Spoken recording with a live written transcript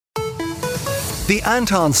The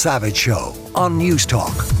Anton Savage Show on News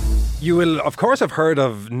Talk. You will, of course, have heard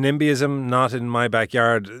of NIMBYism, not in my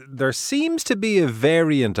backyard. There seems to be a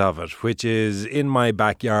variant of it, which is in my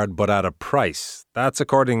backyard, but at a price. That's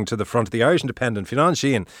according to the front of the Irish Independent. Fionnan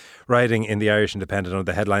Sheahn, writing in the Irish Independent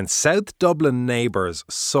under the headline, South Dublin neighbours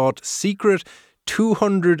sought secret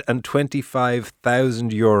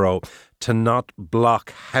 €225,000 to not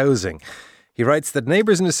block housing. He writes that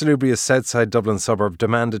neighbours in a salubrious Southside Dublin suburb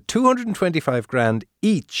demanded 225 grand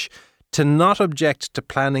each to not object to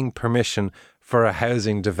planning permission for a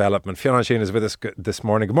housing development. Fionnan Sheahn is with us this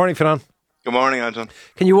morning. Good morning, Fionnan. Good morning, Anton.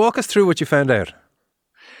 Can you walk us through what you found out?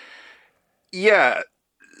 Yeah,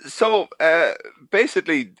 so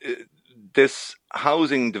basically this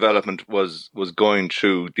housing development was going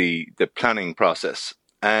through the planning process,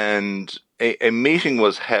 and a meeting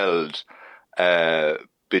was held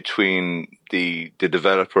between the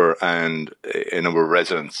developer and a number of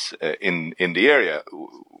residents in the area,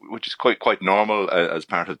 which is quite normal as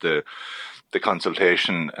part of the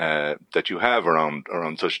consultation that you have around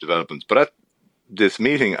such developments. But at this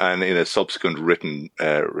meeting and in a subsequent written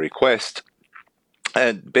request,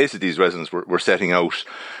 basically these residents were setting out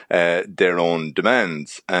their own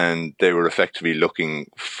demands, and they were effectively looking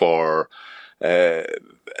for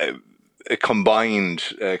a combined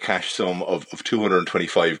cash sum of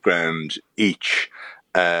 225 grand each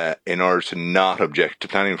in order to not object to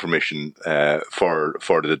planning permission for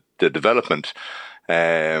the development.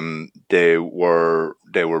 They were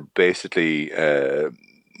basically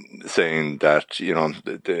saying that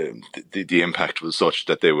the impact was such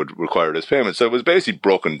that they would require this payment. So it was basically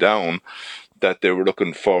broken down that they were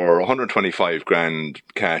looking for 125 grand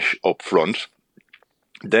cash up front.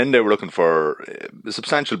 Then they were looking for a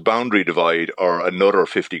substantial boundary divide or another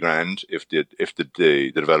 50 grand if the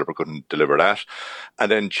developer couldn't deliver that,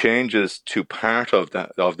 and then changes to part of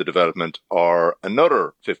the development or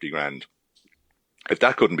another 50 grand if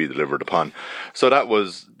that couldn't be delivered upon. So that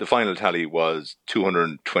was the final tally was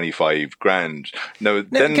 225 grand. Now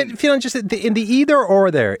just in the either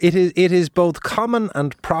or there, it is both common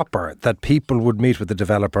and proper that people would meet with the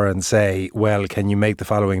developer and say, well, can you make the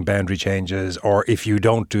following boundary changes, or if you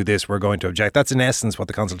don't do this, we're going to object. That's in essence what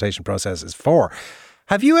the consultation process is for.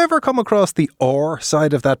 Have you ever come across the or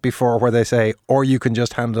side of that before, where they say, or you can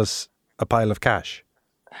just hand us a pile of cash?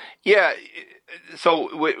 Yeah. So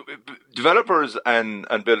developers and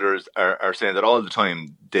builders are saying that all the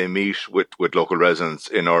time they meet with local residents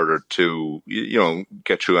in order to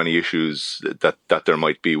get through any issues that there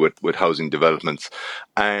might be with housing developments,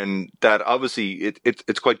 and that obviously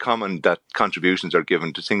it's quite common that contributions are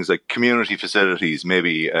given to things like community facilities.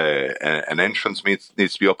 Maybe an entrance needs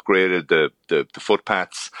to be upgraded, the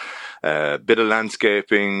footpaths, bit of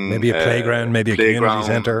landscaping, maybe a playground, maybe a community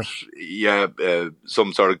centre,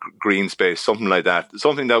 some sort of green space, something like that,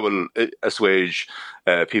 something that will assuage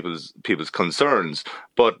people's concerns.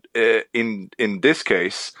 But in this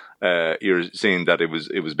case, you're seeing that it was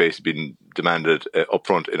basically being demanded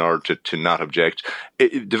upfront in order to not object.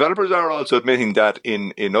 Developers are also admitting that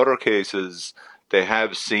in other cases they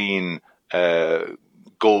have seen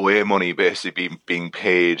go away money basically being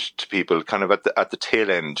paid to people kind of at the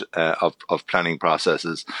tail end of planning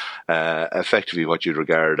processes, effectively what you'd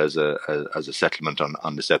regard as a settlement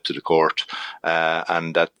on the steps of the court,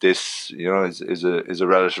 and that this is a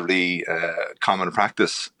relatively common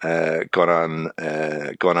practice going on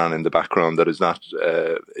in the background that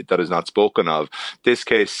is not spoken of. This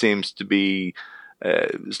case seems to be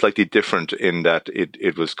slightly different in that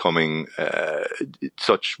it was coming,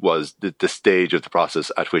 such was the stage of the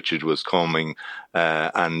process at which it was coming,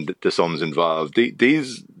 and the sums involved.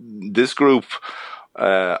 This group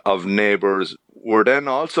of neighbours were then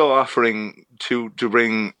also offering to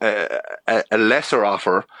bring a lesser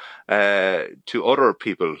offer to other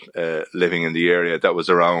people living in the area that was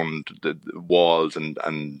around the walls and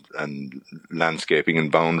landscaping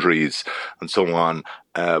and boundaries and so on.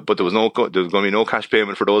 But there was going to be no cash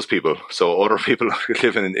payment for those people. So other people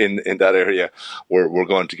living in that area were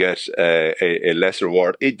going to get a lesser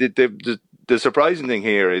reward. The surprising thing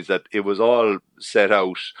here is that it was all set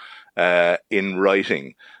out in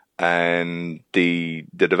writing, and the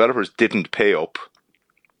developers didn't pay up,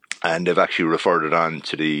 and they've actually referred it on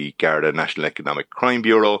to the Garda National Economic Crime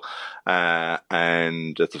Bureau,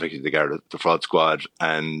 and that's effectively the Garda, the fraud squad,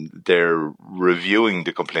 and they're reviewing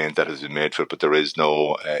the complaint that has been made for it, but there is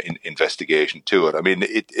no investigation to it. I mean,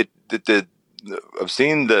 I've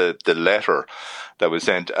seen the letter that was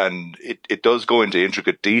sent, and it does go into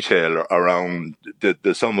intricate detail around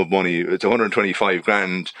the sum of money. It's 125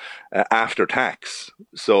 grand after tax.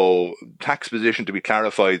 So tax position to be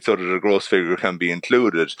clarified so that a gross figure can be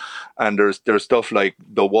included. And there's stuff like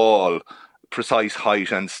the wall, precise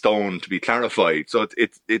height and stone to be clarified. So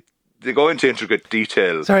they go into intricate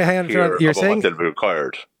detail. Sorry, hang on. You're saying what they'll be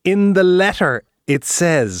required. In the letter it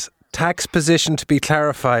says tax position to be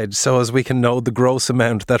clarified so as we can know the gross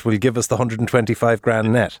amount that will give us the 125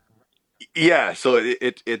 grand net. Yeah, so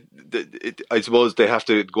it I suppose they have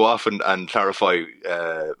to go off and clarify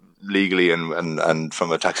legally and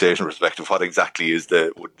from a taxation perspective what exactly would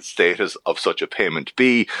the status of such a payment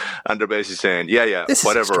be, and they're basically saying this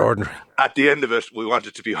whatever. Is extraordinary. At the end of it, we want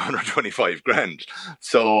it to be 125 grand.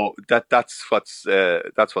 So that's what's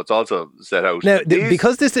also set out now.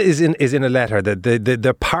 Because this is in a letter,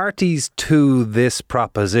 the parties to this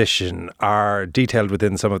proposition are detailed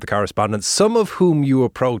within some of the correspondence. Some of whom you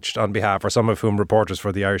approached on behalf, or some of whom reporters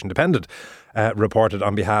for the Irish Independent reported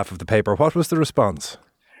on behalf of the paper. What was the response?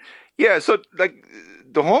 Yeah, so like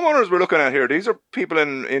the homeowners we're looking at here, these are people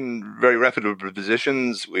in very reputable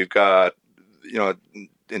positions. We've got,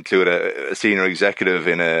 include a senior executive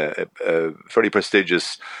in a very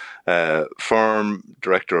prestigious firm,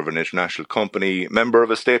 director of an international company, member of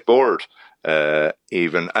a state board,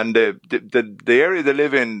 even. And the area they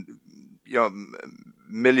live in, €1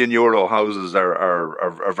 million houses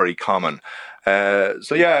are very common.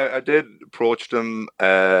 So yeah, I did approach them,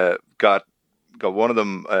 got one of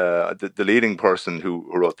them, the leading person who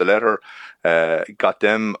wrote the letter, got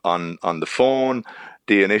them on the phone.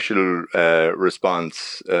 The initial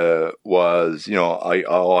response was,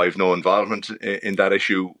 I've no involvement in that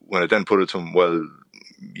issue. When I then put it to him, well,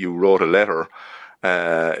 you wrote a letter.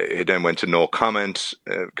 It then went to no comment.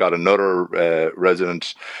 Got another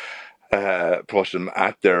resident, approached them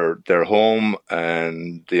at their home,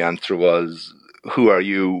 and the answer was, "Who are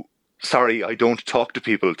you? Sorry, I don't talk to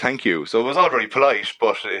people. Thank you." So it was all very polite,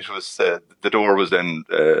 but it was the door was then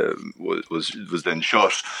was then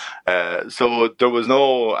shut. So there was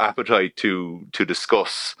no appetite to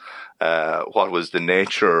discuss what was the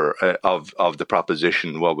nature of the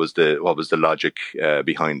proposition, what was the logic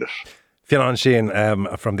behind it. Fionnan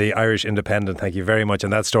Sheahn from the Irish Independent, thank you very much.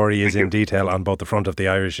 And that story is in detail on both the front of the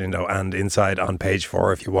Irish and inside on page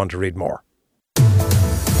 4 if you want to read more.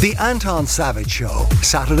 The Anton Savage Show,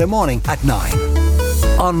 Saturday morning at 9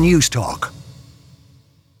 on News Talk.